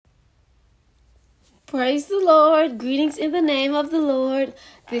Praise the Lord. Greetings in the name of the Lord.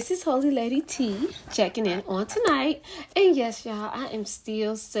 This is Holy Lady T checking in on tonight. And yes, y'all, I am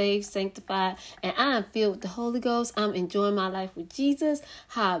still saved, sanctified, and I am filled with the Holy Ghost. I'm enjoying my life with Jesus.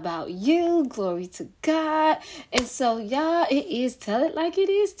 How about you? Glory to God. And so, y'all, it is Tell It Like It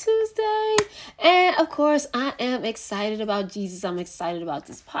Is Tuesday. And of course, I am excited about Jesus. I'm excited about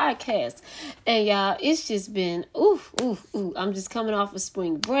this podcast. And y'all, it's just been, I'm just coming off of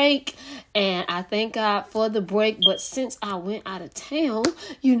spring break. And I thank God for the break. But since I went out of town,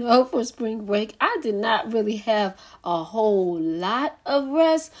 for spring break, I did not really have a whole lot of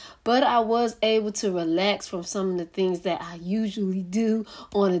rest, but I was able to relax from some of the things that I usually do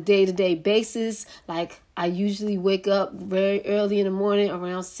on a day-to-day basis. Like I usually wake up very early in the morning,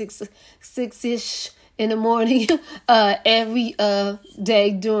 around 6-ish in the morning, every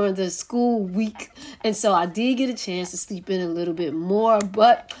day during the school week. And so I did get a chance to sleep in a little bit more,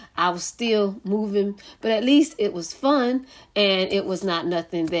 but I was still moving. But at least it was fun, and it was not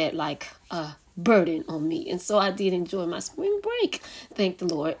nothing that burden on me. And so I did enjoy my spring break. Thank the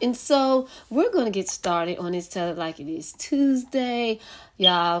Lord. And so we're going to get started on this Tell It Like It Is Tuesday.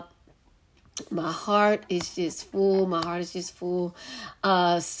 Y'all, my heart is just full.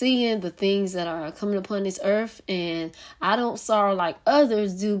 Seeing the things that are coming upon this earth. And I don't sorrow like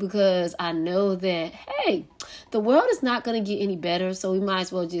others do, because I know that, hey, the world is not going to get any better. So we might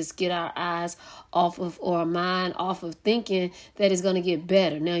as well just get our eyes off of, or our mind off of thinking that it's going to get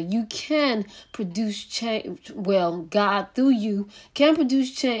better. Now, you can produce change. Well, God through you can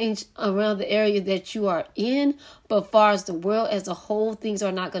produce change around the area that you are in. But far as the world as a whole, things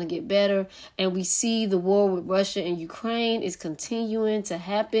are not going to get better. And we see the war with Russia and Ukraine is continuing to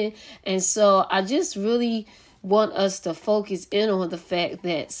happen. And so I just really want us to focus in on the fact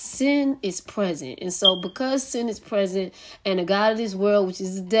that sin is present. And so because sin is present, and the God of this world, which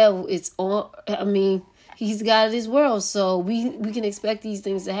is the devil, he's the God of this world. So we can expect these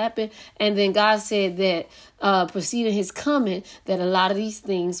things to happen. And then God said that preceding his coming, that a lot of these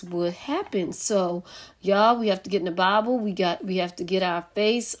things would happen. So y'all, we have to get in the Bible. We have to get our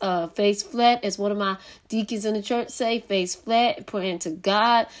face flat, as one of my deacons in the church say, face flat, praying to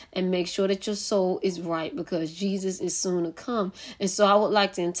God, and make sure that your soul is right, because Jesus is soon to come. And so I would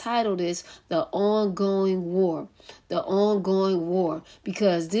like to entitle this The Ongoing War. The Ongoing War.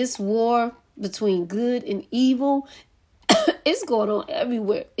 Because this war between good and evil is going on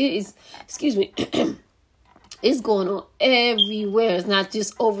everywhere. It's going on everywhere. It's not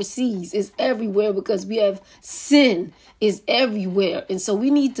just overseas. It's everywhere, because we have sin is everywhere. And so we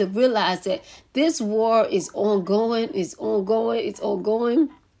need to realize that this war is ongoing. It's ongoing.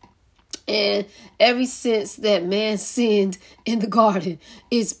 And ever since that man sinned in the garden,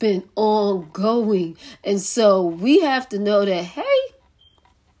 it's been ongoing. And so we have to know that, hey,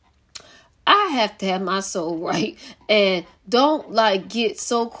 I have to have my soul right, and don't get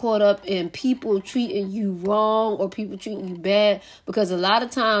so caught up in people treating you wrong or people treating you bad, because a lot of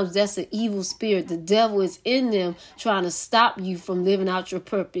times that's an evil spirit. The devil is in them trying to stop you from living out your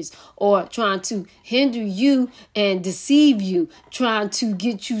purpose, or trying to hinder you and deceive you, trying to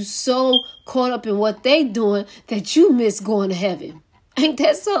get you so caught up in what they doing that you miss going to heaven. Ain't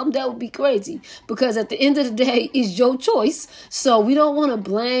that something? That would be crazy, because at the end of the day, it's your choice. So we don't want to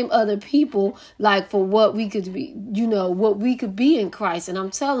blame other people for what we could be, what we could be in Christ. And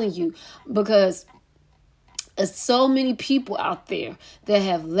I'm telling you, because there's so many people out there that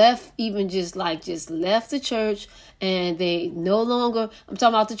have left, just left the church, and they no longer, I'm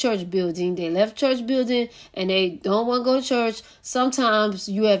talking about the church building. They left church building and they don't want to go to church. Sometimes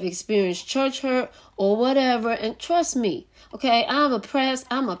you have experienced church hurt or whatever. And trust me, okay, I'm a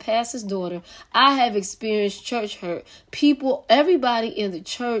pastor's daughter. I have experienced church hurt. Everybody in the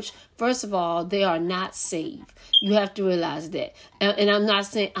church, first of all, they are not saved. You have to realize that. And I'm not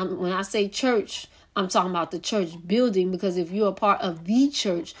saying, when I say church, I'm talking about the church building, because if you're a part of the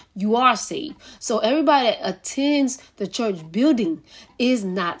church, you are saved. So everybody that attends the church building is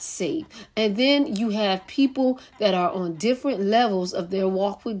not saved. And then you have people that are on different levels of their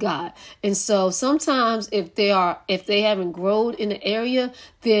walk with God. And so sometimes if they haven't grown in the area,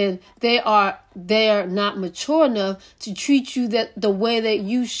 then they're not mature enough to treat you the way that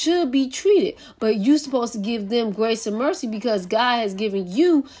you should be treated. But you're supposed to give them grace and mercy, because God has given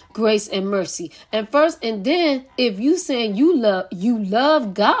you grace and mercy. And then if you saying you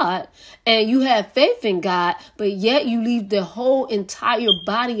love God and you have faith in God, but yet you leave the whole entire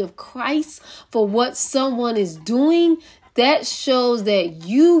body of Christ for what someone is doing, that shows that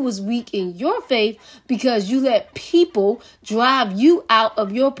you was weak in your faith, because you let people drive you out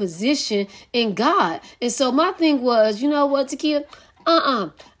of your position in God. And so my thing was, you know what, Takia?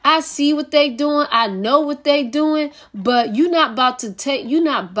 I see what they doing. I know what they doing, but you're not about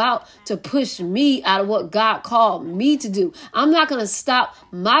to push me out of what God called me to do. I'm not going to stop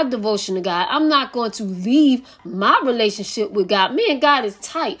my devotion to God. I'm not going to leave my relationship with God. Me and God is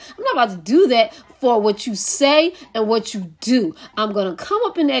tight. I'm not about to do that for what you say and what you do. I'm going to come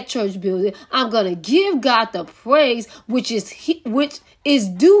up in that church building. I'm going to give God the praise, which is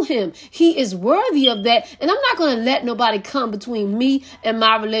due him. He is worthy of that. And I'm not going to let nobody come between me and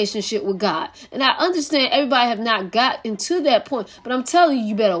my relationship with God. And I understand everybody have not gotten to that point, but I'm telling you,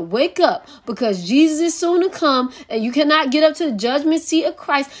 you better wake up, because Jesus is soon to come, and you cannot get up to the judgment seat of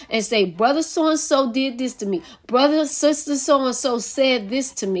Christ and say, brother so-and-so did this to me. Brother, sister so-and-so said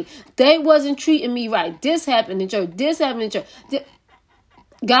this to me. They wasn't treating me right. This happened in church. This happened in church.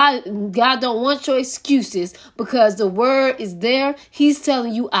 God don't want your excuses, because the word is there. He's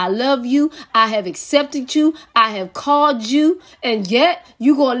telling you, I love you. I have accepted you. I have called you. And yet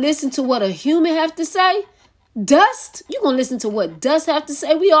you going to listen to what a human have to say? Dust? You're going to listen to what dust have to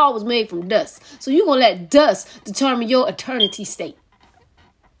say? We all was made from dust. So you're going to let dust determine your eternity state.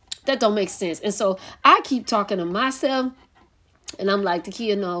 That don't make sense. And so I keep talking to myself, and I'm like,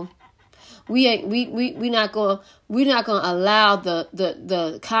 Takia, no. We're not gonna allow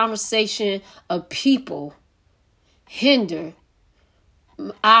the conversation of people hinder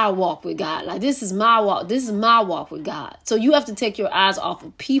our walk with God. Like, this is my walk. This is my walk with God. So you have to take your eyes off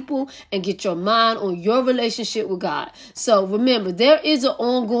of people and get your mind on your relationship with God. So remember, there is an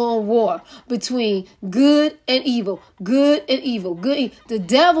ongoing war between good and evil. Good and evil. The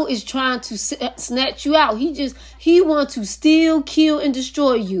devil is trying to snatch you out. He wants to steal, kill, and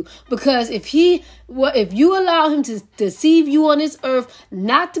destroy you. Because if you allow him to deceive you on this earth,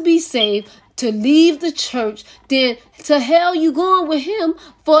 not to be saved, to leave the church, then to hell you going with him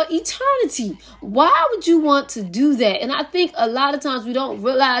for eternity. Why would you want to do that? And I think a lot of times we don't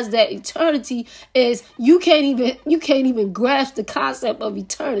realize that eternity is, you can't even grasp the concept of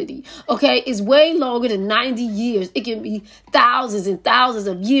eternity. Okay, it's way longer than 90 years. It can be thousands and thousands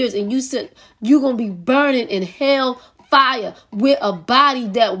of years, and you're gonna be burning in hell fire with a body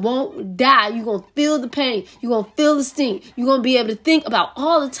that won't die. You're going to feel the pain. You're going to feel the sting. You're going to be able to think about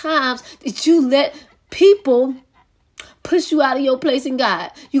all the times that you let people push you out of your place in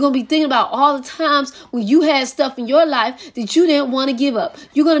God. You're going to be thinking about all the times when you had stuff in your life that you didn't want to give up.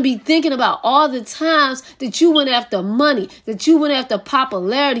 You're going to be thinking about all the times that you went after money, that you went after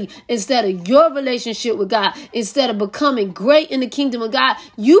popularity instead of your relationship with God. Instead of becoming great in the kingdom of God,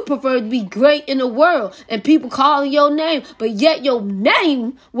 you prefer to be great in the world and people calling your name, but yet your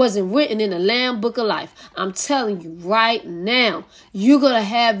name wasn't written in the Lamb Book of Life. I'm telling you right now, you're going to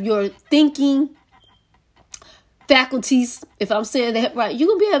have your thinking faculties, if I'm saying that right, you're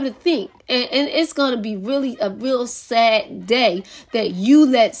going to be able to think. And it's going to be really a real sad day that you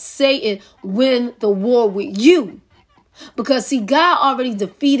let Satan win the war with you. Because see, God already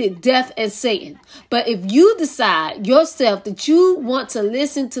defeated death and Satan. But if you decide yourself that you want to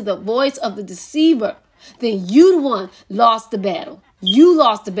listen to the voice of the deceiver, then you the one lost the battle. You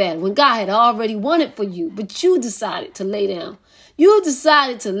lost the battle when God had already won it for you, but you decided to lay down. You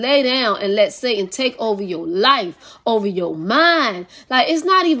decided to lay down and let Satan take over your life, over your mind. Like, it's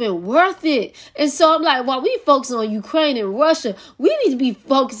not even worth it. And so I'm like, while we focus on Ukraine and Russia, we need to be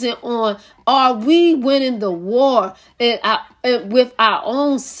focusing on, are we winning the war with our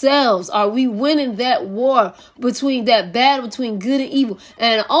own selves? Are we winning that war that battle between good and evil?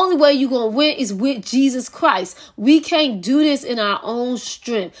 And the only way you're going to win is with Jesus Christ. We can't do this in our own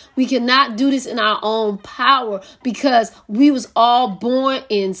strength. We cannot do this in our own power, because we was all born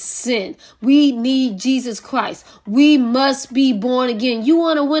in sin. We need Jesus Christ. We must be born again. You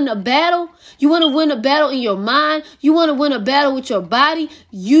want to win a battle? You want to win a battle in your mind? You want to win a battle with your body?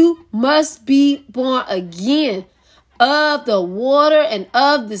 You must be born again. Of the water and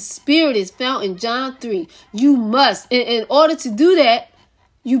of the Spirit is found in John 3. You must. In order to do that,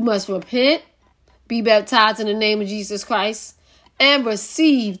 you must repent, be baptized in the name of Jesus Christ, and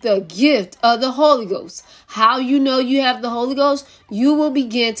receive the gift of the Holy Ghost. How you know you have the Holy Ghost? You will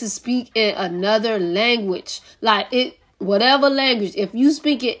begin to speak in another language. Whatever language. If you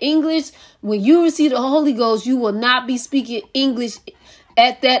speak in English, when you receive the Holy Ghost, you will not be speaking English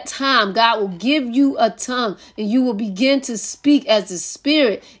at that time. God will give you a tongue, and you will begin to speak as the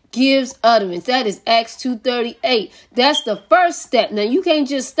Spirit gives utterance. That is Acts 2:38. That's the first step. Now, you can't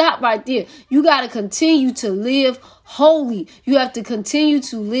just stop right there. You got to continue to live holy. You have to continue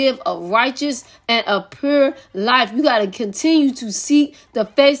to live a righteous and a pure life. You got to continue to seek the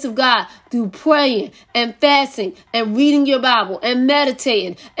face of God through praying and fasting and reading your Bible and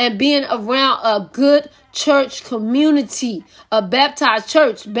meditating and being around a good church community, a baptized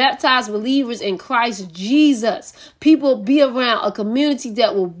church, baptized believers in Christ Jesus. People, be around a community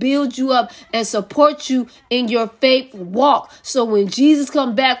that will build you up and support you in your faith walk. So when Jesus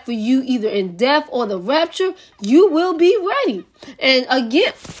comes back for you, either in death or the rapture, you will be ready. And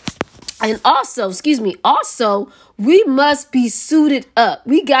again, also, we must be suited up.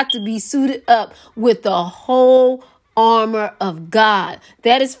 We got to be suited up with the whole armor of God.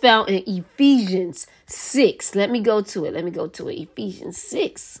 That is found in Ephesians 6. Let me go to it. Ephesians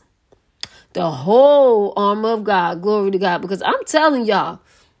 6. The whole armor of God. Glory to God. Because I'm telling y'all,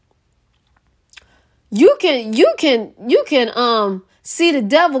 you can see the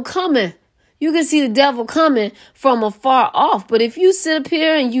devil coming. You can see the devil coming from afar off. But if you sit up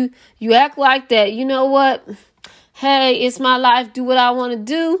here and you act like that, you know what? Hey, it's my life. Do what I want to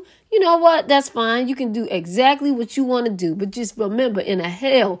do. You know what? That's fine. You can do exactly what you want to do. But just remember, in a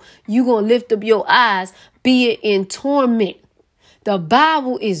hell, you're going to lift up your eyes, be it in torment. The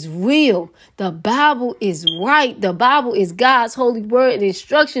Bible is real. The Bible is right. The Bible is God's holy word and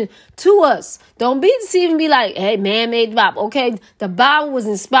instruction to us. Don't be deceived and be like, hey, man made the Bible. Okay, the Bible was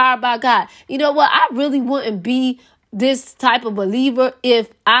inspired by God. You know what? I really wouldn't be this type of believer if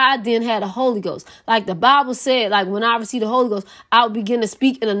I didn't have the Holy Ghost. Like the Bible said, like when I received the Holy Ghost, I would begin to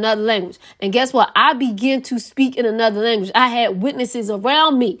speak in another language. And guess what? I began to speak in another language. I had witnesses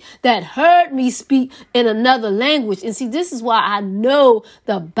around me that heard me speak in another language. And see, this is why I know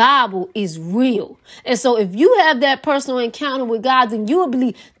the Bible is real. And so if you have that personal encounter with God, then you will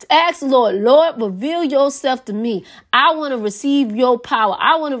believe. Ask the Lord, Lord, reveal yourself to me. I want to receive your power.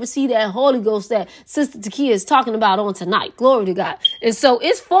 I want to receive that Holy Ghost that Sister Takia is talking about on tonight. Glory to God. And so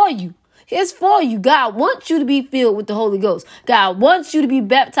it's for you. It's for you. God wants you to be filled with the Holy Ghost. God wants you to be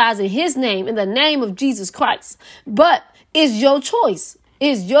baptized in his name, in the name of Jesus Christ. But it's your choice.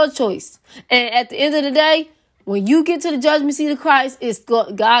 It's your choice. And at the end of the day, when you get to the judgment seat of Christ,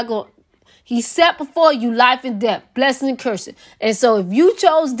 he set before you life and death, blessing and cursing. And so if you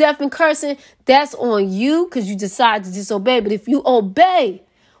chose death and cursing, that's on you because you decided to disobey. But if you obey,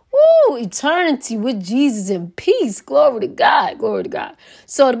 eternity with Jesus in peace. Glory to God. Glory to God.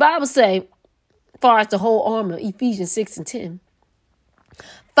 So the Bible say, as far as the whole armor, Ephesians 6 and 10.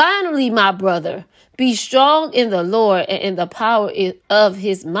 Finally, my brother, be strong in the Lord and in the power of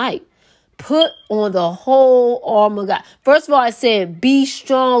his might. Put on the whole armor of God. First of all, I said, be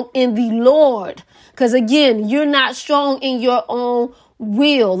strong in the Lord. Because again, you're not strong in your own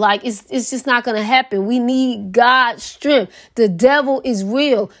will. Like it's just not going to happen. We need God's strength. The devil is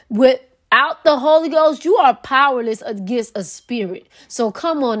real. Without the Holy Ghost, you are powerless against a spirit. So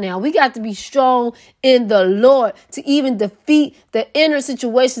come on now. We got to be strong in the Lord to even defeat the inner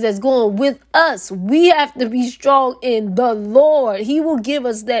situations that's going with us. We have to be strong in the Lord. He will give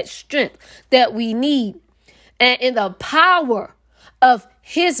us that strength that we need. And in the power of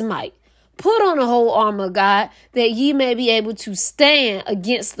his might. Put on the whole armor of God that ye may be able to stand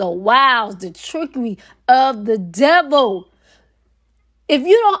against the wiles, the trickery of the devil. If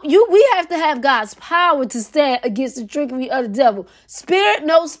we have to have God's power to stand against the trickery of the devil. Spirit,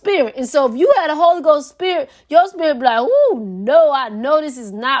 no spirit. And so if you had a Holy Ghost spirit, your spirit be like, oh, no, I know this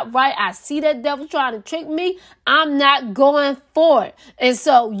is not right. I see that devil trying to trick me. I'm not going for it. And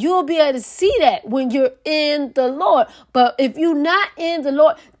so you'll be able to see that when you're in the Lord. But if you're not in the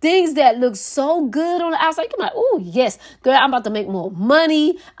Lord, things that look so good on the outside, you're like, oh, yes, girl, I'm about to make more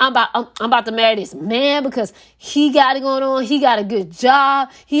money. I'm about to marry this man because he got it going on. He got a good job.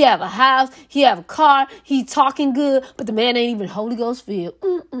 He have a house. He have a car. He talking good, but the man ain't even Holy Ghost filled.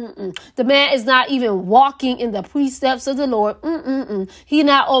 The man is not even walking in the precepts of the Lord. He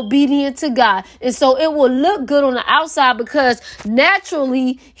not obedient to God. And so it will look good on the outside because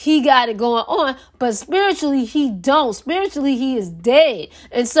naturally he got it going on, but spiritually he don't. Spiritually he is dead.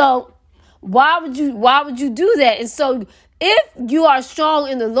 And so why would you do that? And so if you are strong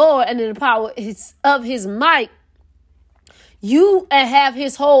in the Lord and in the power of his might, you have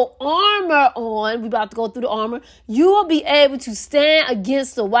his whole armor on. We're about to go through the armor. You will be able to stand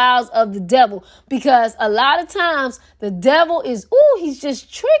against the wiles of the devil because a lot of times the devil is, he's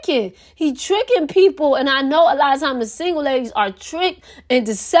just tricking. He's tricking people. And I know a lot of times the single ladies are tricked and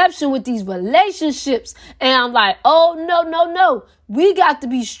deception with these relationships. And I'm like, oh, no. We got to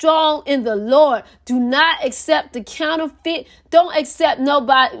be strong in the Lord. Do not accept the counterfeit. Don't accept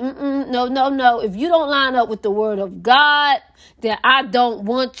nobody. No. If you don't line up with the word of God, then I don't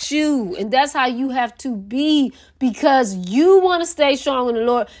want you. And that's how you have to be because you want to stay strong in the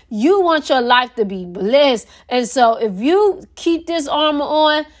Lord. You want your life to be blessed. And so if you keep this armor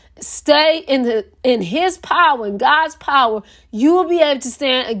on, stay in his power, in God's power, you will be able to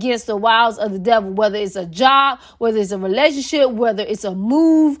stand against the wiles of the devil, whether it's a job, whether it's a relationship, whether it's a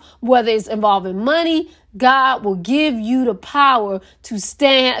move, whether it's involving money. God will give you the power to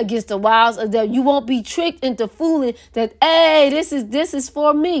stand against the wiles of the devil. You won't be tricked into fooling that, hey, this is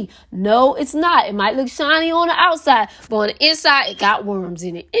for me. No, it's not. It might look shiny on the outside, but on the inside, it got worms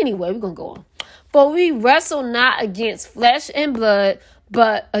in it. Anyway, we're going to go on. For we wrestle not against flesh and blood,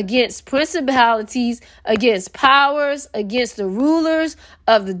 but against principalities, against powers, against the rulers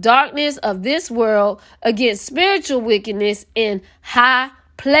of the darkness of this world, against spiritual wickedness in high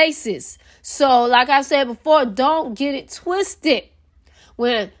places. So, like I said before, don't get it twisted.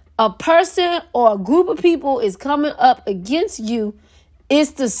 When a person or a group of people is coming up against you,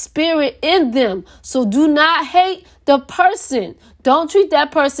 it's the spirit in them. So do not hate the person. Don't treat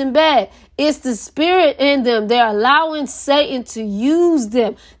that person bad. It's the spirit in them. They're allowing Satan to use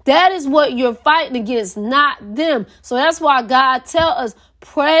them. That is what you're fighting against, not them. So that's why God tells us,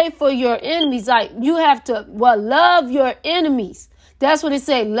 pray for your enemies. Like, you have to love your enemies. That's what it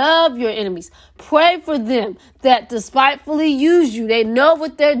say. Love your enemies. Pray for them that despitefully use you. They know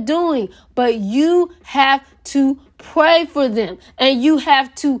what they're doing, but you have to pray for them, and you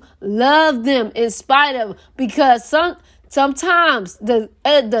have to love them in spite of, because sometimes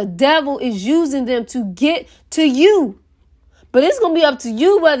the devil is using them to get to you. But it's going to be up to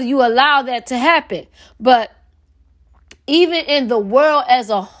you whether you allow that to happen. But even in the world as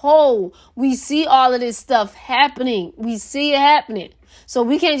a whole, we see all of this stuff happening. We see it happening. So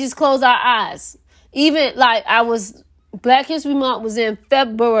we can't just close our eyes. Even like Black History Month was in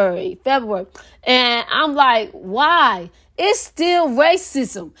February. And I'm like, why? It's still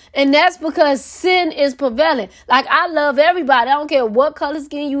racism. And that's because sin is prevalent. Like, I love everybody. I don't care what color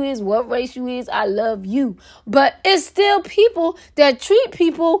skin you is, what race you is. I love you. But it's still people that treat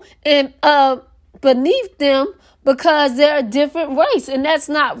people and beneath them because they're a different race. And that's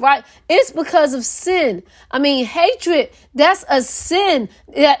not right. It's because of sin. I mean, hatred, that's a sin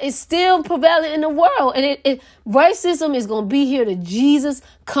that is still prevalent in the world. And racism is going to be here till Jesus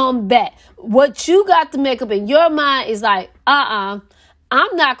come back. What you got to make up in your mind is like, I'm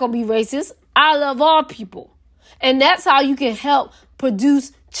not going to be racist. I love all people. And that's how you can help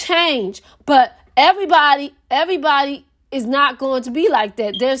produce change. But everybody is not going to be like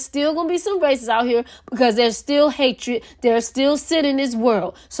that. There's still going to be some racists out here because there's still hatred. There's still sin in this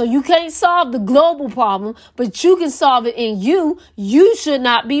world. So you can't solve the global problem, but you can solve it in you. You should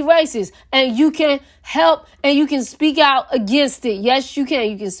not be racist. And you can help and you can speak out against it. Yes, you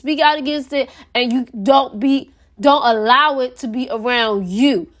can. You can speak out against it, and you don't allow it to be around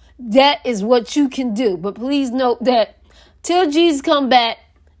you. That is what you can do. But please note that till Jesus come back,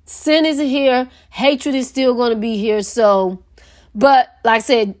 sin isn't here. Hatred is still going to be here. So, but like I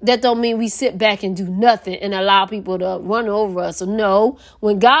said, that don't mean we sit back and do nothing and allow people to run over us. So no,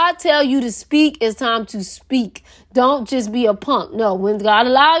 when God tell you to speak, it's time to speak. Don't just be a punk. No, when God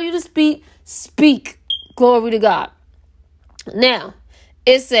allow you to speak, speak. Glory to God. Now,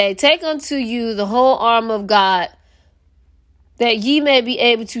 it say, take unto you the whole armor of God, that ye may be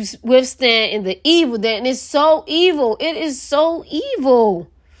able to withstand in the evil day. And it's so evil. It is so evil.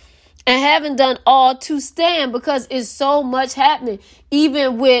 And having done all to stand, because it's so much happening,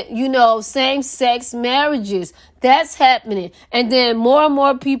 even with, same-sex marriages. That's happening. And then more and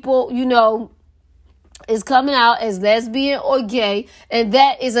more people, is coming out as lesbian or gay. And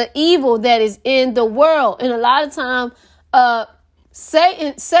that is an evil that is in the world. And a lot of time,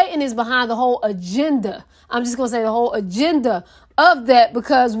 Satan is behind the whole agenda. I'm just going to say the whole agenda of that,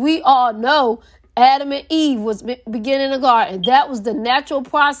 because we all know Adam and Eve was beginning in the garden. That was the natural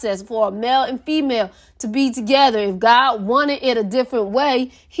process for a male and female to be together. If God wanted it a different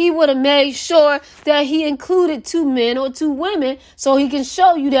way, he would have made sure that he included two men or two women so he can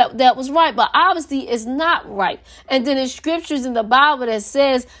show you that was right. But obviously it's not right. And then there's scriptures in the Bible that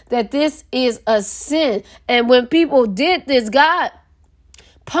says that this is a sin. And when people did this, God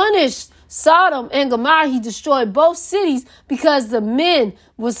punished Sodom and Gomorrah. He destroyed both cities because the men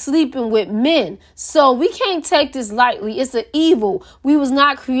were sleeping with men. So we can't take this lightly. It's an evil. We was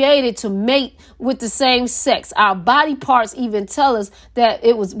not created to mate with the same sex. Our body parts even tell us that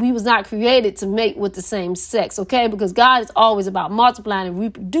we was not created to mate with the same sex. Okay, because God is always about multiplying and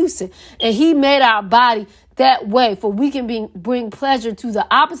reproducing, and he made our body that way for we can bring pleasure to the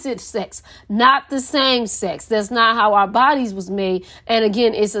opposite sex, not the same sex. That's not how our bodies was made. And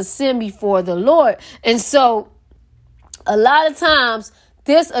again, it's a sin before the Lord. And so a lot of times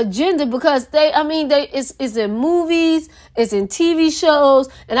this agenda because it's in movies, it's in TV shows.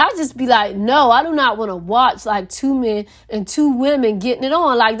 And I just be like, no, I do not want to watch like 2 men and 2 women getting it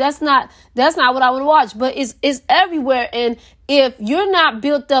on. Like that's not what I want to watch, but it's everywhere. And if you're not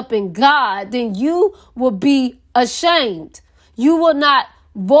built up in God, then you will be ashamed. You will not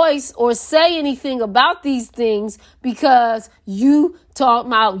voice or say anything about these things because you talk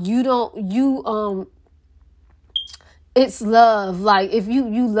about it's love. Like if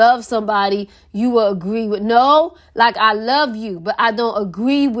you love somebody, you will agree with, no, like I love you, but I don't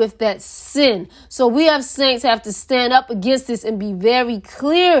agree with that sin. So we have saints have to stand up against this and be very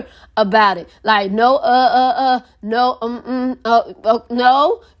clear about it. Like no, no,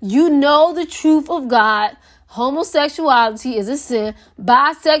 you know the truth of God. Homosexuality is a sin.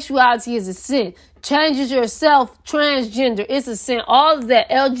 Bisexuality is a sin. Changes yourself, transgender, it's a sin. All of that,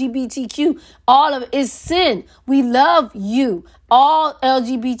 LGBTQ, all of it is sin. We love you. All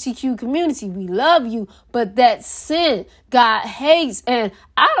LGBTQ community, we love you, but that's sin. God hates, and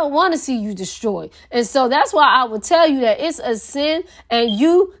I don't want to see you destroyed. And so that's why I will tell you that it's a sin, and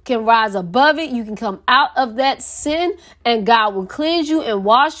you can rise above it. You can come out of that sin, and God will cleanse you and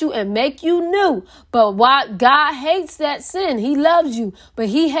wash you and make you new. But why God hates that sin? He loves you, but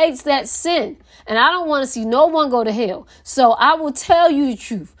he hates that sin. And I don't want to see no one go to hell. So I will tell you the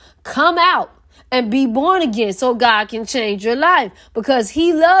truth. Come out and be born again so God can change your life because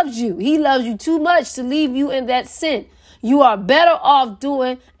he loves you. He loves you too much to leave you in that sin. You are better off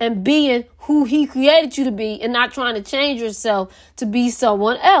doing and being who he created you to be and not trying to change yourself to be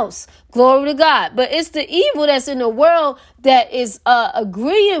someone else. Glory to God. But it's the evil that's in the world that is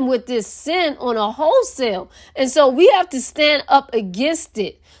agreeing with this sin on a wholesale. And so we have to stand up against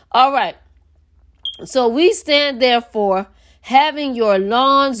it. All right. So we stand therefore having your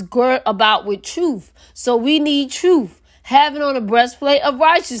loins girt about with truth. So we need truth. Having on a breastplate of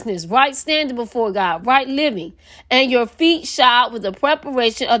righteousness, right standing before God, right living. And your feet shod with the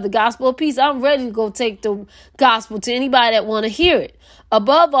preparation of the gospel of peace. I'm ready to go take the gospel to anybody that want to hear it.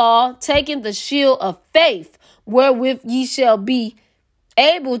 Above all, taking the shield of faith, wherewith ye shall be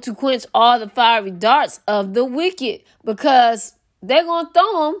able to quench all the fiery darts of the wicked. Because they're going to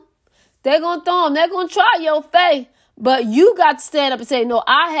throw them. They're going to throw them. They're going to try your faith. But you got to stand up and say, no,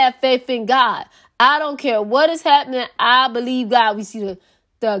 I have faith in God. I don't care what is happening. I believe God. We see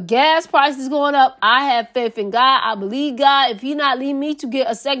the gas prices going up. I have faith in God. I believe God. If he not leading me to get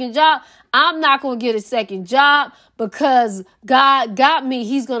a second job, I'm not going to get a second job because God got me.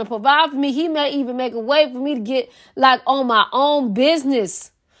 He's going to provide for me. He may even make a way for me to get like on my own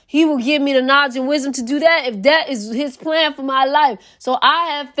business. He will give me the knowledge and wisdom to do that if that is his plan for my life. So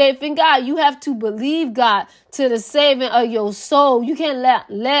I have faith in God. You have to believe God to the saving of your soul. You can't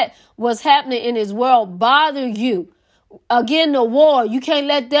let what's happening in this world bother you. Again, the war, you can't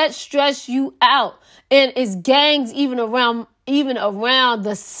let that stress you out. And it's gangs even around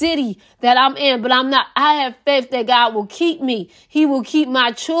the city that I'm in. But I have faith that God will keep me. He will keep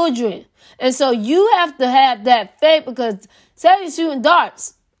my children. And so you have to have that faith because Satan's shooting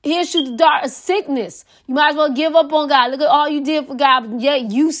darts. He'll shoot the dart of sickness. You might as well give up on God. Look at all you did for God, but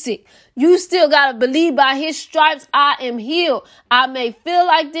yet you sick. You still got to believe by his stripes I am healed. I may feel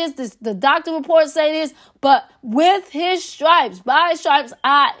like this, the doctor reports say this, but with his stripes, by his stripes,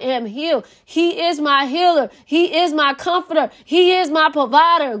 I am healed. He is my healer. He is my comforter. He is my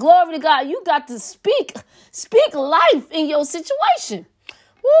provider. Glory to God. You got to speak life in your situation.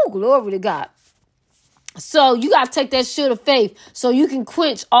 Woo, glory to God. So you got to take that shield of faith so you can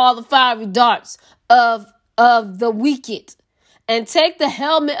quench all the fiery darts of the wicked. And take the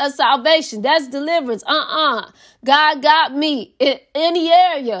helmet of salvation. That's deliverance. God got me in any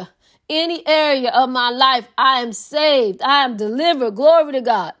area of my life. I am saved. I am delivered. Glory to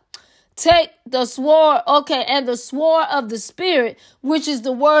God. Take the sword. Okay. And the sword of the Spirit, which is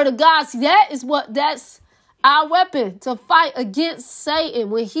the word of God. See, that's our weapon to fight against Satan.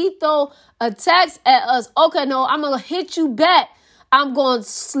 When he throw attacks at us, okay, no, I'm going to hit you back. I'm going to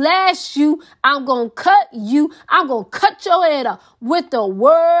slash you. I'm going to cut you. I'm going to cut your head off with the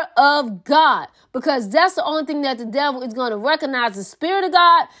word of God. Because that's the only thing that the devil is going to recognize, the Spirit of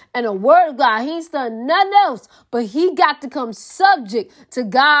God and the word of God. He ain't done nothing else, but he got to come subject to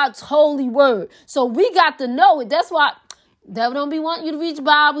God's holy word. So we got to know it. That's why the devil don't be wanting you to read your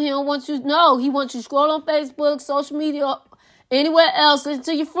Bible. He don't want you to know. He wants you to scroll on Facebook, social media, anywhere else, listen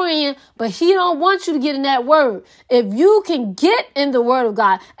to your friend, but he don't want you to get in that word. If you can get in the word of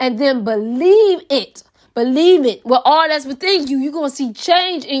God and then believe it with all that's within you, you're going to see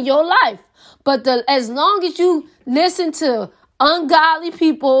change in your life. But as long as you listen to ungodly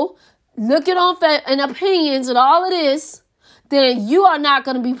people, looking on and opinions and all of this, then you are not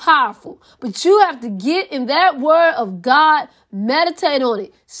going to be powerful. But you have to get in that word of God, meditate on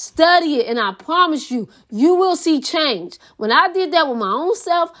it, study it, and I promise you, you will see change. When I did that with my own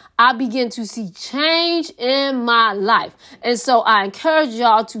self, I began to see change in my life. And so I encourage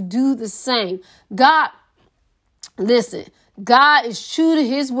y'all to do the same. Listen, God is true to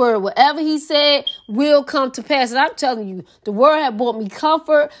his word. Whatever he said will come to pass. And I'm telling you, the word had brought me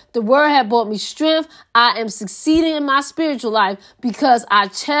comfort. The word had brought me strength. I am succeeding in my spiritual life because I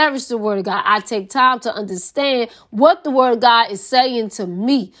cherish the word of God. I take time to understand what the word of God is saying to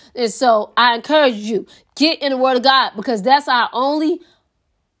me. And so I encourage you, get in the word of God, because that's our only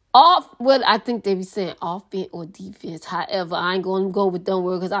I think they be saying offense or defense. However, I ain't going to go with them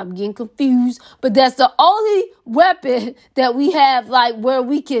words because I'm getting confused. But that's the only weapon that we have, like, where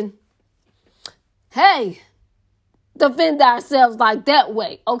we can, defend ourselves like that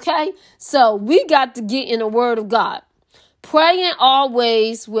way. Okay? So we got to get in the word of God. Praying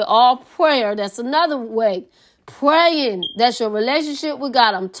always with all prayer. That's another way. Praying, that's your relationship with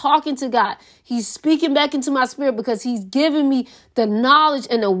God. I'm talking to God. He's speaking back into my spirit because he's giving me the knowledge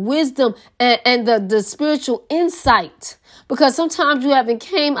and the wisdom and the spiritual insight. Because sometimes you haven't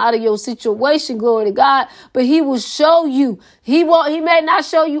came out of your situation, glory to God, but he will show you. He may not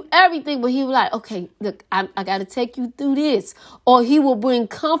show you everything, but he will like, okay, look, I got to take you through this. Or he will bring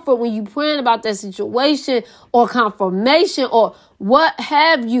comfort when you praying about that situation, or confirmation, or what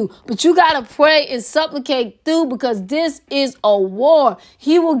have you. But you got to pray and supplicate through, because this is a war.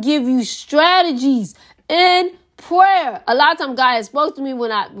 He will give you strategies in prayer. A lot of times God has spoke to me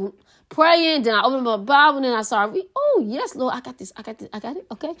when I praying, then I open my Bible, and then I start reading. Oh, yes, Lord, I got this. I got it.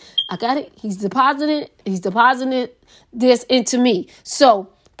 Okay, I got it. He's depositing this into me. So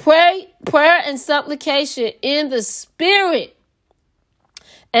prayer and supplication in the spirit,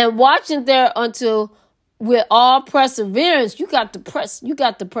 and watching there until with all perseverance. You got to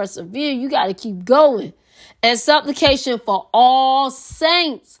persevere. You got to keep going. And supplication for all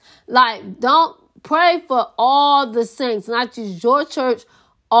saints. Like, don't pray for all the saints, not just your church,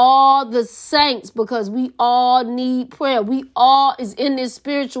 all the saints, because we all need prayer. We all is in this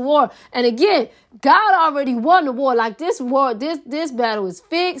spiritual war. And again, God already won the war. Like, this war, this battle is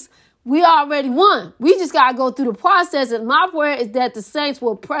fixed. We already won. We just got to go through the process. And my prayer is that the saints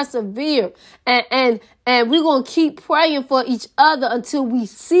will persevere. And we're going to keep praying for each other until we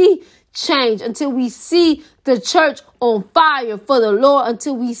see change, until we see the church on fire for the Lord,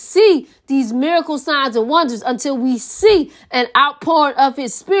 until we see these miracle signs and wonders, until we see an outpouring of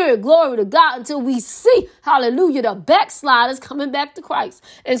his spirit, glory to God, until we see, hallelujah, the backsliders coming back to Christ.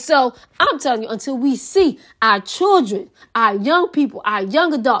 And so I'm telling you, until we see our children, our young people, our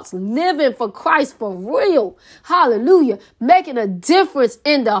young adults living for Christ for real, hallelujah, making a difference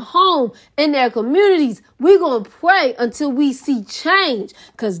in the home, in their communities, we're going to pray until we see change,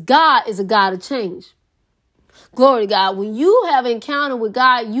 because God is a God of change. Glory to God. When you have encounter with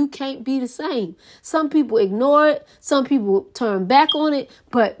God, you can't be the same. Some people ignore it. Some people turn back on it.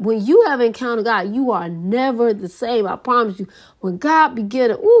 But when you have encounter God, you are never the same. I promise you. When God began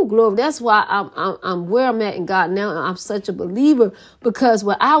to, glory. That's why I'm where I'm at in God now. I'm such a believer, because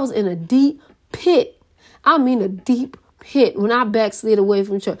when I was in a deep pit, I mean a deep pit, when I backslid away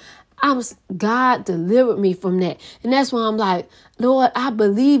from church, God delivered me from that. And that's why I'm like, Lord, I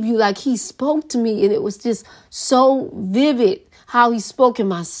believe you. Like, he spoke to me, and it was just so vivid how he spoke in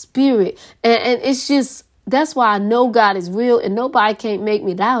my spirit. And it's just, that's why I know God is real, and nobody can't make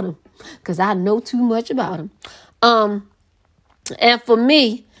me doubt him, because I know too much about him. And for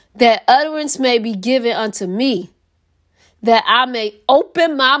me, that utterance may be given unto me, that I may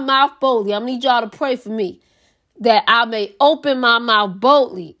open my mouth boldly. I need y'all to pray for me. That I may open my mouth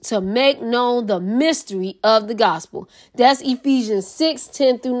boldly to make known the mystery of the gospel. That's Ephesians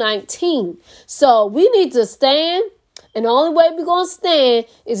 6:10-19. So we need to stand. And the only way we're going to stand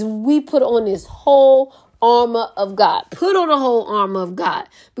is we put on this whole armor of God. Put on the whole armor of God.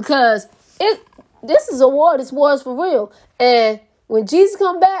 Because this is a war. This war is for real. And when Jesus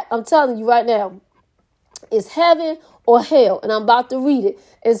come back, I'm telling you right now, it's heaven or hell. And I'm about to read it.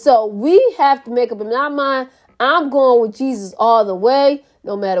 And so we have to make up in our mind, I'm going with Jesus all the way,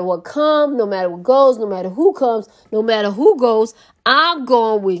 no matter what comes, no matter what goes, no matter who comes, no matter who goes. I'm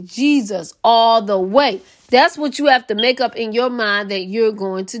going with Jesus all the way. That's what you have to make up in your mind that you're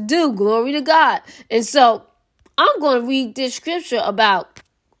going to do. Glory to God. And so I'm going to read this scripture about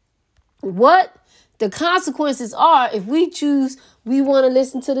what the consequences are if we choose, we want to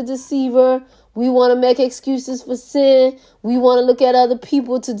listen to the deceiver. We want to make excuses for sin. We want to look at other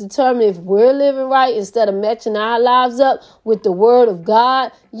people to determine if we're living right instead of matching our lives up with the word of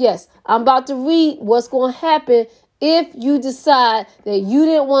God. Yes, I'm about to read what's going to happen if you decide that you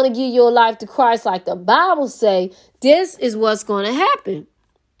didn't want to give your life to Christ like the Bible say, this is what's going to happen.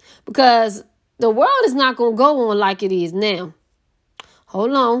 Because the world is not going to go on like it is now.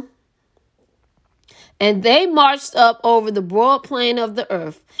 Hold on. And they marched up over the broad plain of the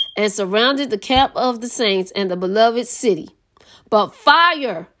earth and surrounded the camp of the saints and the beloved city. But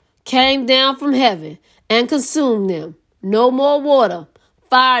fire came down from heaven and consumed them. No more water.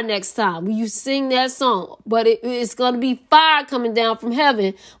 Fire next time when you sing that song. But it's going to be fire coming down from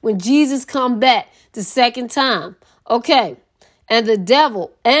heaven when Jesus come back the second time. Okay. And the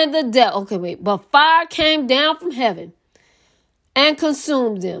devil. Okay, wait. But fire came down from heaven and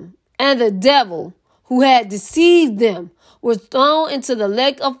consumed them. And the devil who had deceived them was thrown into the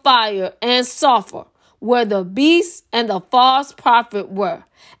lake of fire and sulfur, where the beast and the false prophet were.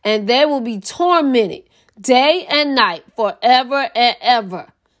 And they will be tormented day and night forever and ever.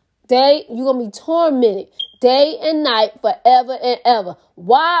 You're going to be tormented day and night forever and ever.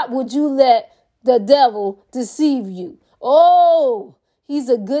 Why would you let the devil deceive you? Oh, he's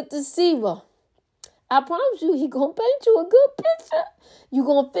a good deceiver. I promise you, he's going to paint you a good picture. You're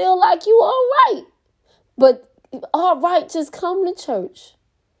going to feel like you all right. But all right, just come to church.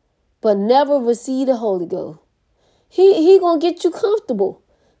 But never receive the Holy Ghost. He going to get you comfortable.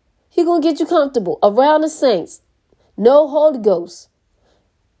 He going to get you comfortable around the saints. No Holy Ghost.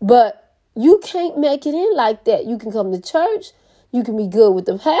 But you can't make it in like that. You can come to church. You can be good with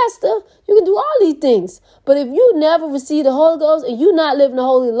the pastor. You can do all these things. But if you never receive the Holy Ghost and you're not living a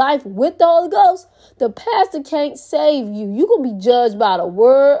holy life with the Holy Ghost, the pastor can't save you. You're going to be judged by the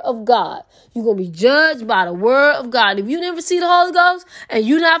word of God. You're going to be judged by the word of God. If you never see the Holy Ghost and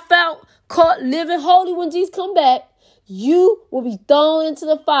you not found caught living holy when Jesus come back, you will be thrown into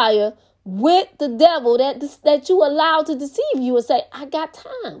the fire with the devil that you allowed to deceive you and say, I got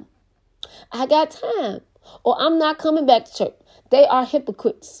time. I got time. Or I'm not coming back to church. They are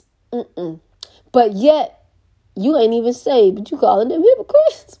hypocrites. But yet, you ain't even saved, but you calling them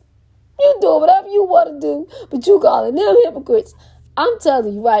hypocrites. You do whatever you want to do, but you calling them hypocrites. I'm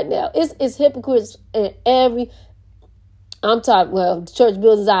telling you right now, it's hypocrites in every, church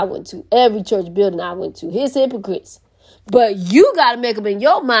buildings I went to, every church building I went to, it's hypocrites. But you got to make up in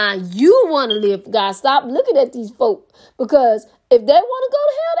your mind, you want to live for God. Stop looking at these folk, because if they want to go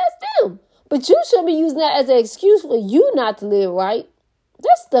to hell, that's them. But you shouldn't be using that as an excuse for you not to live right.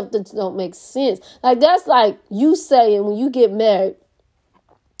 That's stuff that don't make sense. Like, that's like you saying when you get married,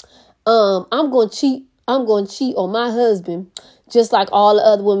 I'm going to cheat on my husband just like all the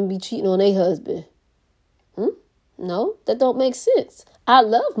other women be cheating on their husband. No, that don't make sense. I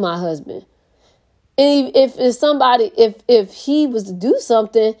love my husband. And if he was to do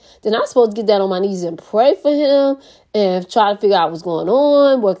something, then I'm supposed to get down on my knees and pray for him and try to figure out what's going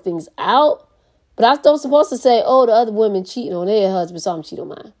on, work things out. But I'm still supposed to say, oh, the other women cheating on their husband, so I'm cheating on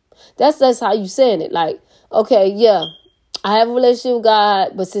mine. That's how you saying it. Like, okay, yeah, I have a relationship with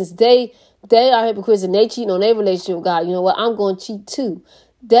God, but since they are hypocrites and they cheating on their relationship with God, you know what? I'm going to cheat too.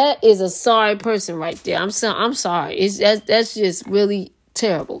 That is a sorry person right there. I'm sorry. That's just really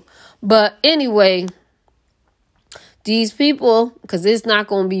terrible. But anyway, these people, because it's not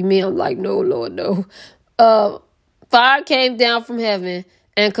going to be me. I'm like, no, Lord, no. Fire came down from heaven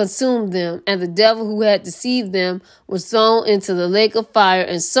and consumed them, and the devil who had deceived them was thrown into the lake of fire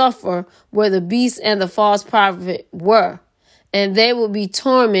and sulfur, where the beast and the false prophet were, and they will be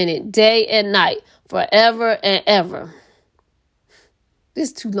tormented day and night forever and ever. This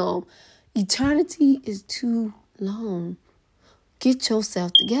is too long. Eternity is too long. Get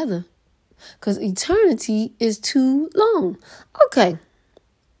yourself together, because eternity is too long. Okay.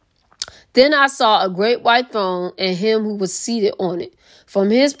 Then I saw a great white throne and him who was seated on it. From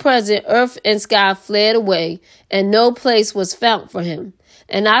his presence, earth and sky fled away, and no place was found for him.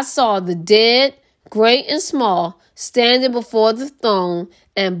 And I saw the dead, great and small, standing before the throne,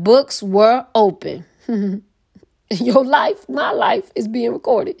 and books were open. Your life, my life, is being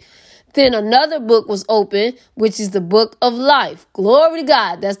recorded. Then another book was open, which is the book of life. Glory to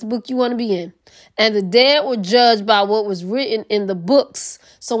God. That's the book you want to be in. And the dead were judged by what was written in the books.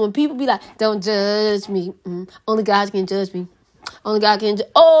 So when people be like, don't judge me. Only God can judge me. Only God can judge.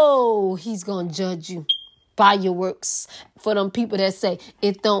 Oh, he's going to judge you by your works. For them people that say,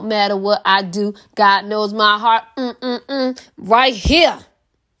 it don't matter what I do. God knows my heart. Right here.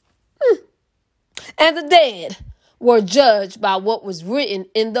 And the dead were judged by what was written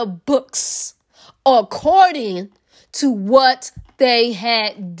in the books according to what they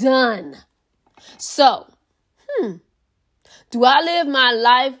had done. So, do I live my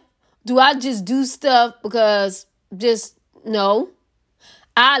life? Do I just do stuff because no?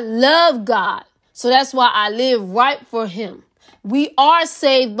 I love God. So that's why I live right for him. We are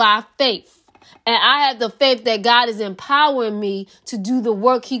saved by faith. And I have the faith that God is empowering me to do the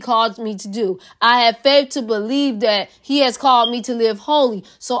work he calls me to do. I have faith to believe that he has called me to live holy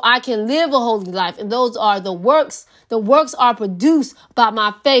so I can live a holy life. And those are the works. The works are produced by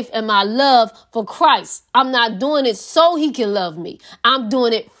my faith and my love for Christ. I'm not doing it so he can love me. I'm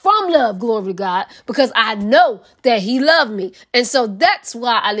doing it from love, glory to God, because I know that he loved me. And so that's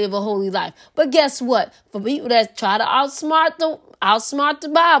why I live a holy life. But guess what? For people that try to outsmart the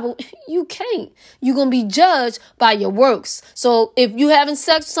Bible, you can't. You're going to be judged by your works. So if you having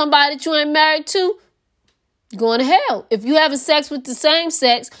sex with somebody that you ain't married to, you're going to hell. If you having sex with the same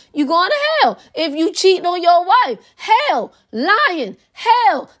sex, you're going to hell. If you cheating on your wife, hell. Lying,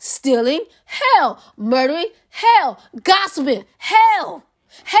 hell. Stealing, hell. Murdering, hell. Gossiping, hell.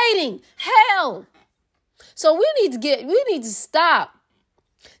 Hating, hell. So we need to stop.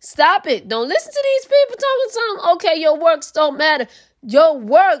 Stop it. Don't listen to these people talking something. Okay, your works don't matter. Your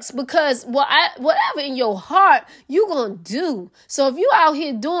works, because whatever in your heart, you going to do. So if you out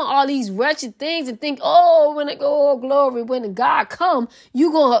here doing all these wretched things and think, when it go, glory, when the God come,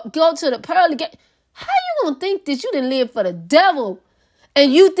 you going to go to the pearly gate. How you going to think that you didn't live for the devil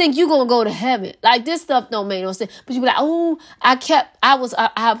and you think you going to go to heaven? Like, this stuff don't make no sense. But you be like,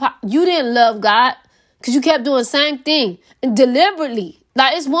 you didn't love God because you kept doing the same thing and deliberately.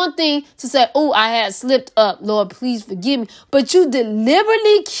 Like, it's one thing to say, I had slipped up. Lord, please forgive me. But you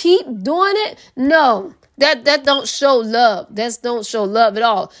deliberately keep doing it? No, that don't show love. That don't show love at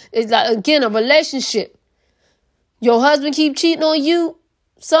all. It's like, again, a relationship. Your husband keep cheating on you.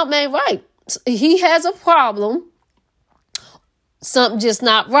 Something ain't right. He has a problem. Something just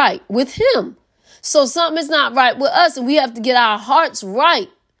not right with him. So something is not right with us, and we have to get our hearts right.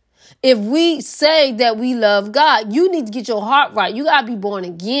 If we say that we love God, you need to get your heart right. You got to be born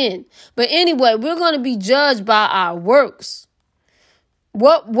again. But anyway, we're going to be judged by our works.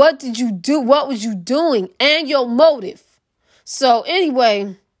 What did you do? What was you doing? And your motive. So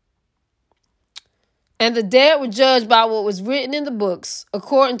anyway, and the dead were judged by what was written in the books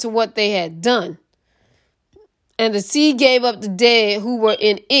according to what they had done. And the sea gave up the dead who were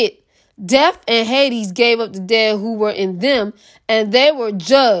in it. Death and Hades gave up the dead who were in them, and they were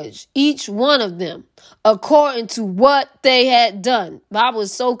judged, each one of them, according to what they had done. The Bible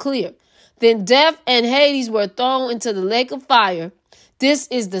is so clear. Then death and Hades were thrown into the lake of fire. This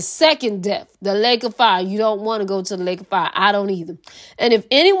is the second death, the lake of fire. You don't want to go to the lake of fire. I don't either. And if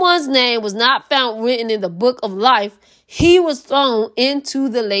anyone's name was not found written in the book of life, he was thrown into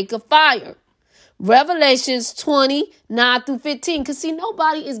the lake of fire. Revelations 20:9-15. Because see,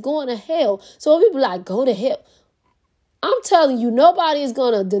 nobody is going to hell. So people like, go to hell. I'm telling you, nobody is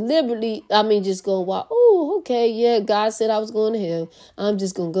going to deliberately, just go, okay, yeah, God said I was going to hell. I'm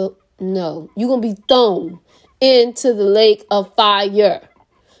just going to go. No, you're going to be thrown into the lake of fire.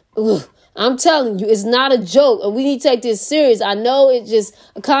 Ugh. I'm telling you, it's not a joke, and we need to take this serious. I know it's just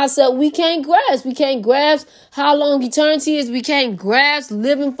a concept we can't grasp. We can't grasp how long eternity is. We can't grasp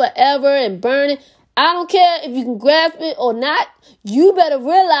living forever and burning. I don't care if you can grasp it or not. You better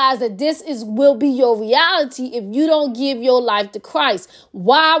realize that this will be your reality if you don't give your life to Christ.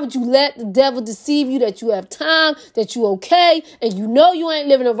 Why would you let the devil deceive you that you have time, that you okay, and you know you ain't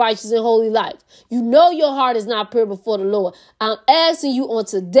living a righteous and holy life? You know your heart is not pure before the Lord. I'm asking you on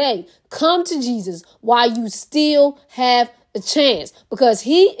today, come to Jesus while you still have a chance, because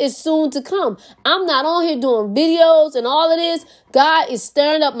he is soon to come. I'm not on here doing videos and all of this. God is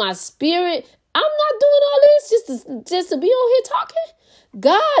stirring up my spirit. I'm not doing all this just to be on here talking.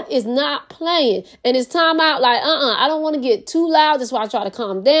 God is not playing. And it's time out like, I don't want to get too loud. That's why I try to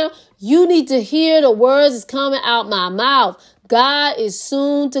calm down. You need to hear the words that's coming out my mouth. God is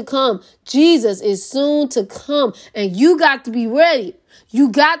soon to come. Jesus is soon to come. And you got to be ready. You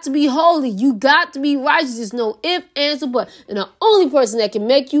got to be holy. You got to be righteous. There's no if, answer, but. And the only person that can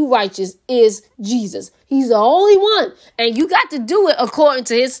make you righteous is Jesus. He's the only one. And you got to do it according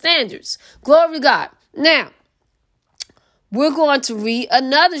to his standards. Glory to God. Now, we're going to read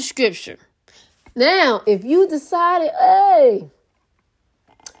another scripture. Now, if you decided,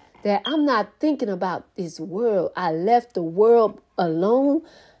 that I'm not thinking about this world, I left the world alone.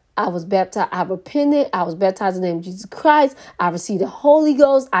 I was baptized. I repented. I was baptized in the name of Jesus Christ. I received the Holy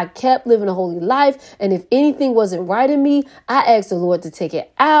Ghost. I kept living a holy life. And if anything wasn't right in me, I asked the Lord to take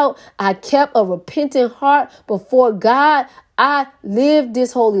it out. I kept a repentant heart before God. I lived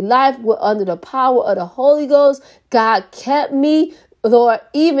this holy life under the power of the Holy Ghost. God kept me, Lord,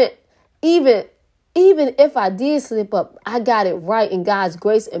 even Even if I did slip up, I got it right, and God's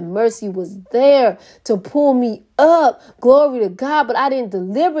grace and mercy was there to pull me up. Glory to God. But I didn't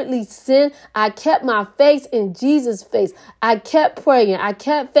deliberately sin. I kept my face in Jesus' face. I kept praying. I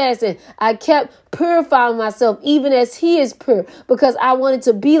kept fasting. I kept purifying myself even as he is pure, because I wanted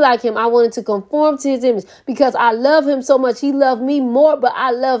to be like him. I wanted to conform to his image because I love him so much. He loved me more, but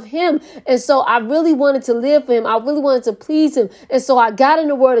I love him. And so I really wanted to live for him. I really wanted to please him. And so I got in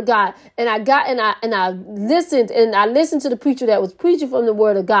the word of God, and I listened to the preacher that was preaching from the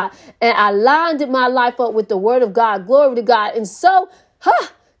word of God, and I lined my life up with the word of God. Glory to God. And so,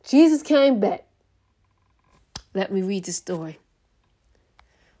 Jesus came back. Let me read the story.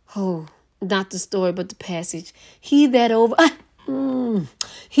 Oh, not the story, but the passage. He that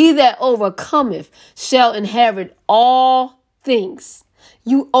overcometh shall inherit all things.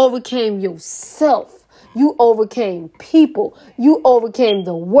 You overcame yourself. You overcame people. You overcame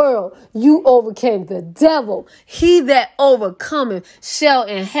the world. You overcame the devil. He that overcometh shall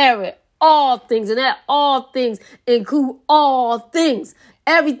inherit all things. And that all things include all things.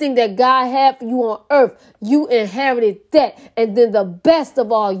 Everything that God had for you on earth, you inherited that. And then the best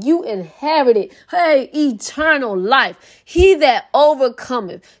of all, you inherited, eternal life. He that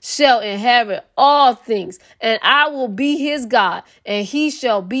overcometh shall inherit all things, and I will be his God, and he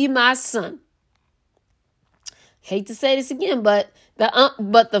shall be my son. Hate to say this again, but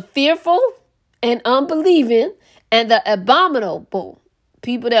the fearful and unbelieving and the abominable,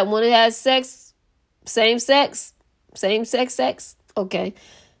 people that want to have sex, same sex, okay.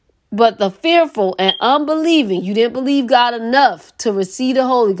 But the fearful and unbelieving, you didn't believe God enough to receive the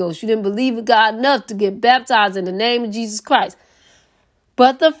Holy Ghost. You didn't believe God enough to get baptized in the name of Jesus Christ.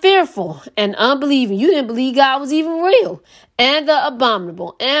 But the fearful and unbelieving, you didn't believe God was even real. And the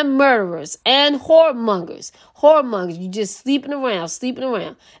abominable and murderers and whoremongers, you just sleeping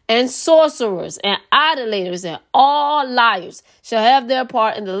around. And sorcerers and idolaters and all liars shall have their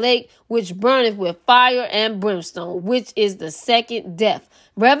part in the lake which burneth with fire and brimstone, which is the second death.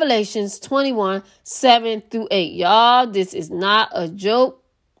 Revelations 21, 7-8. Y'all, this is not a joke.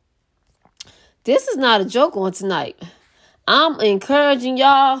 This is not a joke on tonight. I'm encouraging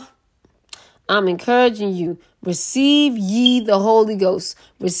y'all. I'm encouraging you. Receive ye the Holy Ghost.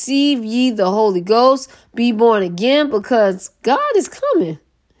 Receive ye the Holy Ghost. Be born again, because God is coming.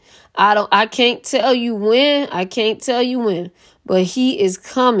 I can't tell you when. But he is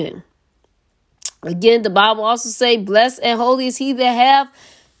coming. Again, the Bible also say, blessed and holy is he that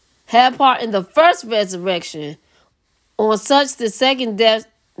have part in the first resurrection. On such the second death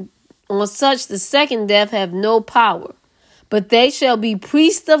have no power. But they shall be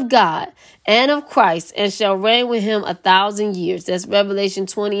priests of God and of Christ, and shall reign with him 1,000 years. That's Revelation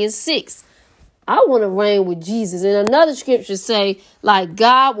 20:6. I want to reign with Jesus. And another scripture say, like,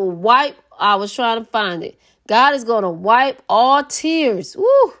 God will wipe. I was trying to find it. God is going to wipe all tears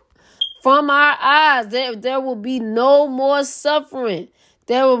from our eyes. There will be no more suffering.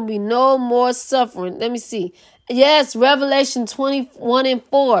 Let me see. Yes, Revelation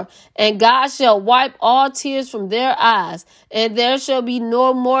 21:4. And God shall wipe all tears from their eyes, and there shall be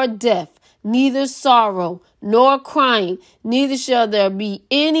no more death, neither sorrow, nor crying, neither shall there be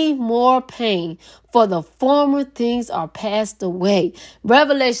any more pain, for the former things are passed away.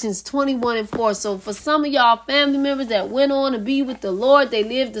 Revelations 21:4. So for some of y'all family members that went on to be with the Lord, they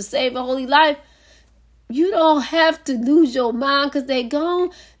lived a saved a holy life, you don't have to lose your mind because they gone.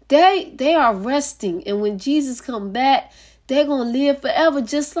 They are resting. And when Jesus come back, they're going to live forever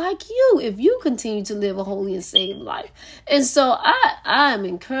just like you, if you continue to live a holy and saved life. And so I am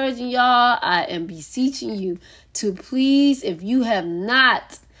encouraging y'all. I am beseeching you to please, if you have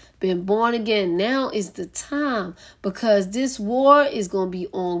not been born again, now is the time, because this war is going to be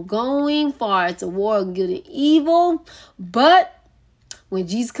ongoing. It's a war of good and evil. But when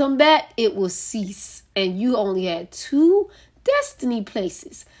Jesus come back, it will cease. And you only had two destiny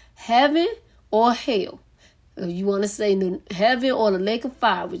places, heaven or hell. You want to say heaven or the lake of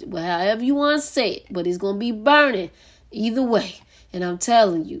fire, however you want to say it, but it's going to be burning either way. And I'm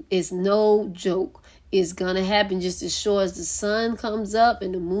telling you, it's no joke. It's going to happen just as sure as the sun comes up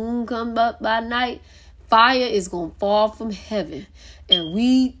and the moon comes up by night. Fire is going to fall from heaven. And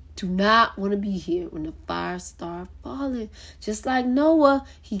we do not want to be here when the fire starts falling. Just like Noah,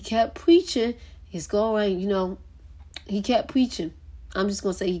 he kept preaching. It's going, he kept preaching. I'm just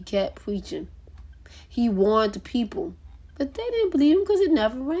going to say he kept preaching. He warned the people, but they didn't believe him because it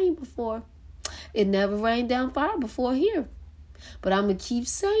never rained before. It never rained down fire before here. But I'm going to keep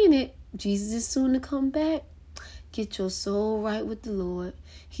saying it. Jesus is soon to come back. Get your soul right with the Lord.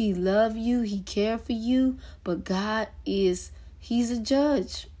 He loves you. He cares for you. But God he's a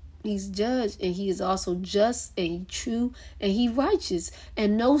judge. He's judged, and he is also just, and he true, and he righteous.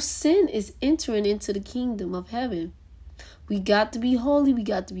 And no sin is entering into the kingdom of heaven. We got to be holy. We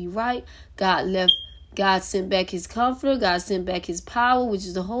got to be right. God sent back his comforter. God sent back his power, which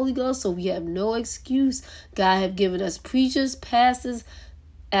is the Holy Ghost. So we have no excuse. God have given us preachers, pastors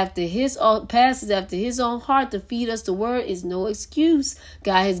after his own heart to feed us the word. Is no excuse.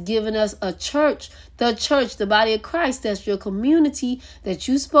 God has given us a church, the body of Christ. That's your community that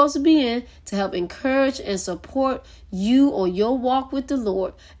you're supposed to be in to help encourage and support you on your walk with the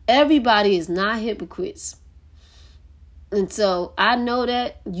Lord. Everybody is not hypocrites. And so I know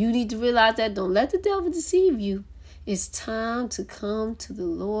that you need to realize that. Don't let the devil deceive you. It's time to come to the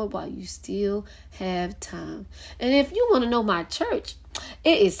Lord while you still have time. And if you want to know my church,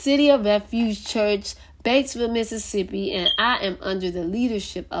 it is City of Refuge Church, Batesville, Mississippi, and I am under the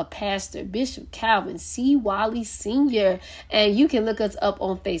leadership of Pastor Bishop Calvin C. Wiley Sr. And you can look us up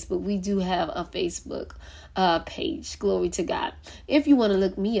on Facebook. We do have a Facebook page. Glory to God. If you want to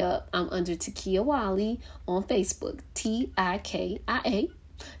look me up, I'm under Takia Wiley on Facebook. TIKIA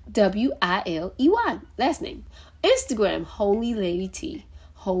WILEY. Last name. Instagram, Holy Lady T.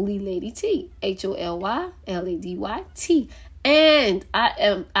 Holy Lady T. HOLYLADYT. And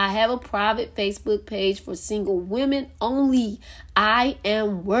I have a private Facebook page for single women only. I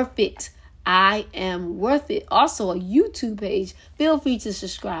am worth it. I am worth it. Also a YouTube page. Feel free to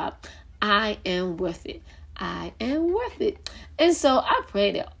subscribe. I am worth it. I am worth it. And so I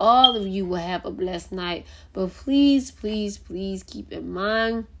pray that all of you will have a blessed night. But please, please, please keep in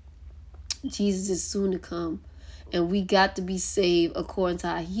mind, Jesus is soon to come. And we got to be saved according to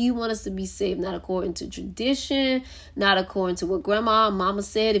how he wants us to be saved, not according to tradition, not according to what grandma and mama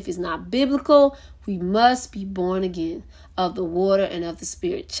said. If it's not biblical, we must be born again of the water and of the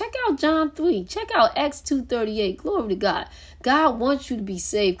spirit. Check out John 3. Check out Acts 2:38. Glory to God. God wants you to be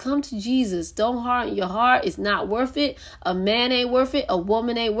saved. Come to Jesus. Don't harden your heart. It's not worth it. A man ain't worth it. A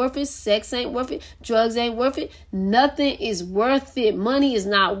woman ain't worth it. Sex ain't worth it. Drugs ain't worth it. Nothing is worth it. Money is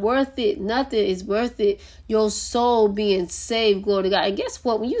not worth it. Nothing is worth it. Your soul being saved. Glory to God. And guess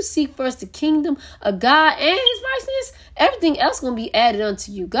what? When you seek first the kingdom of God and his righteousness, everything else is going to be added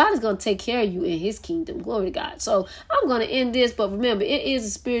unto you. God is going to take care of you in his kingdom. Glory to God. So I'm going to end this. But remember, it is a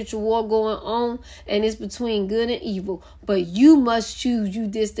spiritual war going on. And it's between good and evil. But you must choose you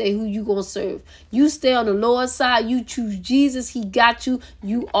this day who you going to serve. You stay on the Lord's side. You choose Jesus. He got you.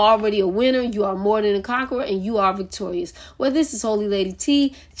 You already a winner. You are more than a conqueror. And you are victorious. Well, this is Holy Lady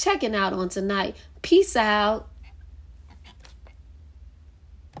T checking out on tonight. Peace out.